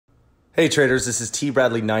Hey traders, this is T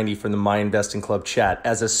Bradley 90 from the My Investing Club chat.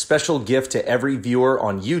 As a special gift to every viewer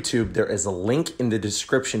on YouTube, there is a link in the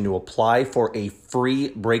description to apply for a free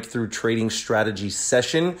breakthrough trading strategy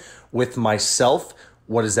session with myself.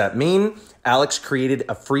 What does that mean? Alex created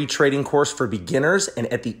a free trading course for beginners, and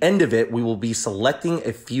at the end of it, we will be selecting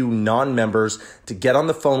a few non-members to get on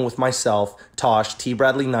the phone with myself, Tosh, T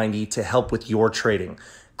Bradley 90, to help with your trading.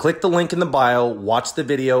 Click the link in the bio, watch the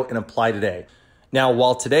video, and apply today. Now,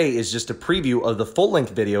 while today is just a preview of the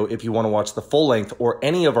full-length video, if you want to watch the full length or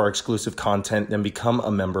any of our exclusive content, then become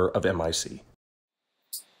a member of MIC.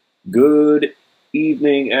 Good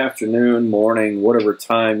evening, afternoon, morning, whatever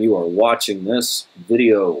time you are watching this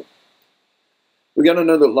video. We got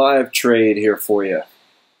another live trade here for you.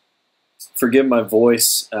 Forgive my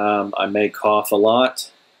voice. I may cough a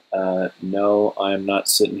lot. No, I am not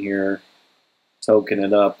sitting here toking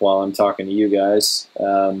it up while I'm talking to you guys.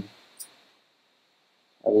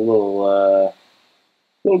 A little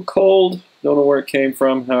cold. Don't know where it came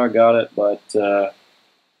from, how I got it, but I'm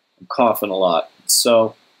coughing a lot.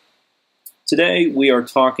 So today we are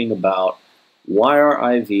talking about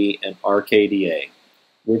YRIV and RKDA.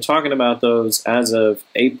 We're talking about those as of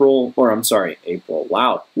April.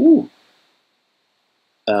 Wow.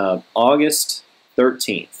 August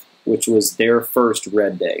 13th, which was their first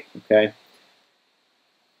red day. Okay.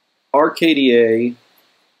 RKDA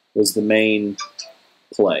was the main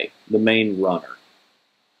play, the main runner.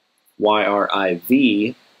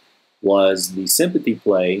 YRIV was the sympathy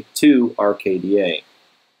play to RKDA.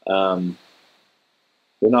 They're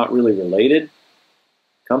not really related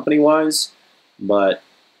company-wise, but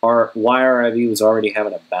our YRIV was already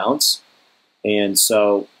having a bounce, and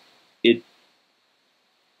so it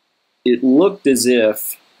looked as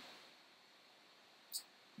if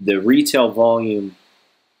the retail volume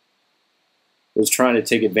was trying to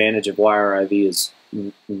take advantage of YRIV's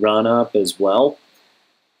run up as well,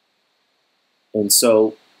 and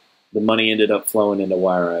so the money ended up flowing into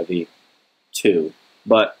YRIV too.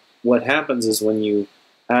 But what happens is when you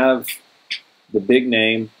have the big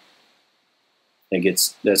name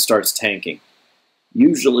that starts tanking,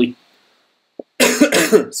 usually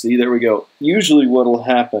see, there we go. Usually what will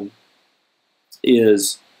happen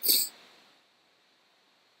is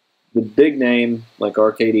the big name like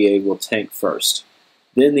RKDA will tank first.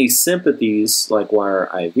 Then these sympathies like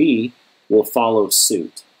YRIV will follow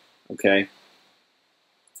suit. Okay?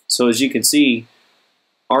 So as you can see,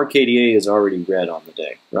 RKDA is already red on the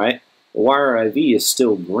day, right? YRIV is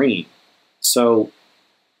still green. So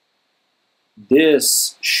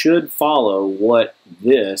this should follow what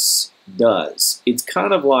this does. It's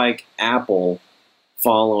kind of like Apple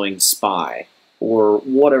following SPY, or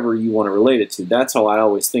whatever you want to relate it to. That's how I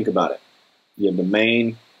always think about it. You have the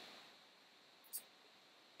main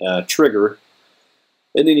trigger,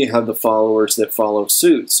 and then you have the followers that follow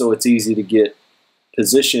suit. So it's easy to get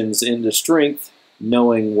positions into strength,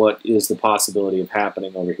 knowing what is the possibility of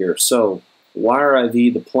happening over here. So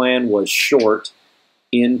YRIV, the plan was short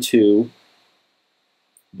into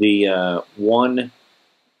the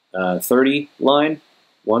 130 line,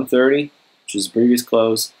 130, which is the previous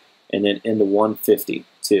close, and then into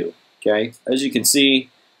 152. Okay, as you can see,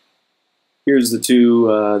 here's the two.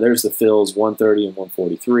 There's the fills, 130 and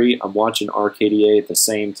 143. I'm watching RKDA at the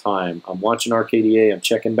same time. I'm watching RKDA. I'm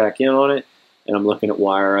checking back in on it, and I'm looking at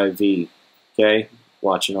YRIV. Okay,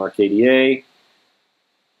 watching RKDA.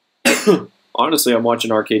 Honestly, I'm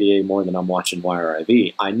watching RKDA more than I'm watching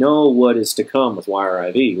YRIV. I know what is to come with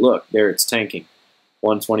YRIV. Look, there it's tanking.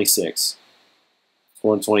 126.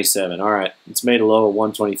 127. All right, it's made a low of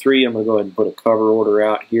 123. I'm going to go ahead and put a cover order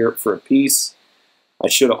out here for a piece. I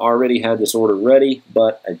should have already had this order ready,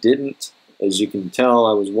 but I didn't. As you can tell,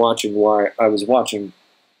 I was watching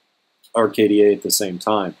RKDA at the same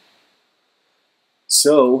time.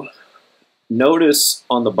 So notice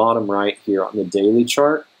on the bottom right here on the daily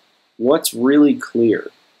chart, what's really clear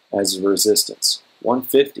as a resistance?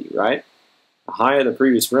 150, right? The high of the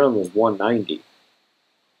previous run was 190.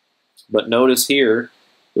 But notice here,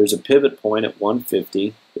 there's a pivot point at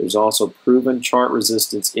 150. There's also proven chart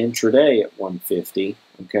resistance intraday at 150,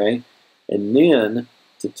 okay? And then,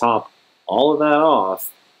 to top all of that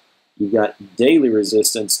off, you've got daily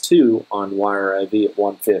resistance too on YRIV at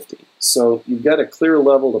 150. So you've got a clear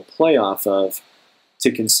level to play off of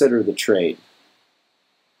to consider the trade.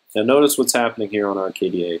 Now notice what's happening here on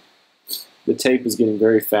RKDA. The tape is getting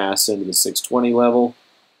very fast into the 620 level.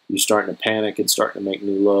 You're starting to panic. It's starting to make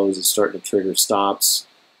new lows. It's starting to trigger stops.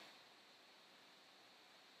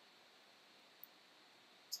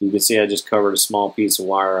 So you can see I just covered a small piece of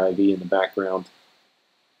YRIV in the background.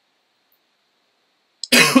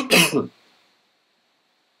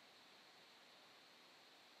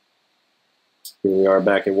 Here we are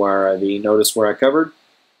back at YRIV. Notice where I covered?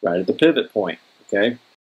 Right at the pivot point, okay?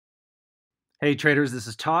 Hey traders, this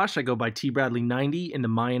is Tosh. I go by TBradley90 in the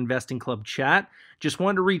My Investing Club chat. Just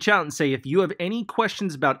wanted to reach out and say if you have any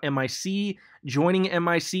questions about MIC, joining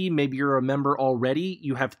MIC, maybe you're a member already,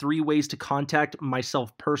 you have 3 ways to contact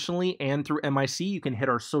myself personally and through MIC. You can hit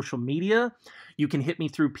our social media, you can hit me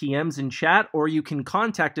through PMs in chat, or you can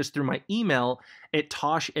contact us through my email at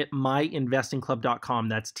tosh@myinvestingclub.com.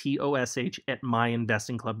 That's TOSH at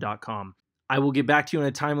myinvestingclub.com. I will get back to you in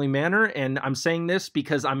a timely manner, and I'm saying this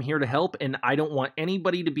because I'm here to help, and I don't want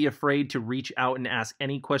anybody to be afraid to reach out and ask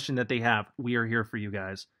any question that they have. We are here for you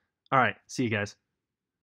guys. All right, see you guys.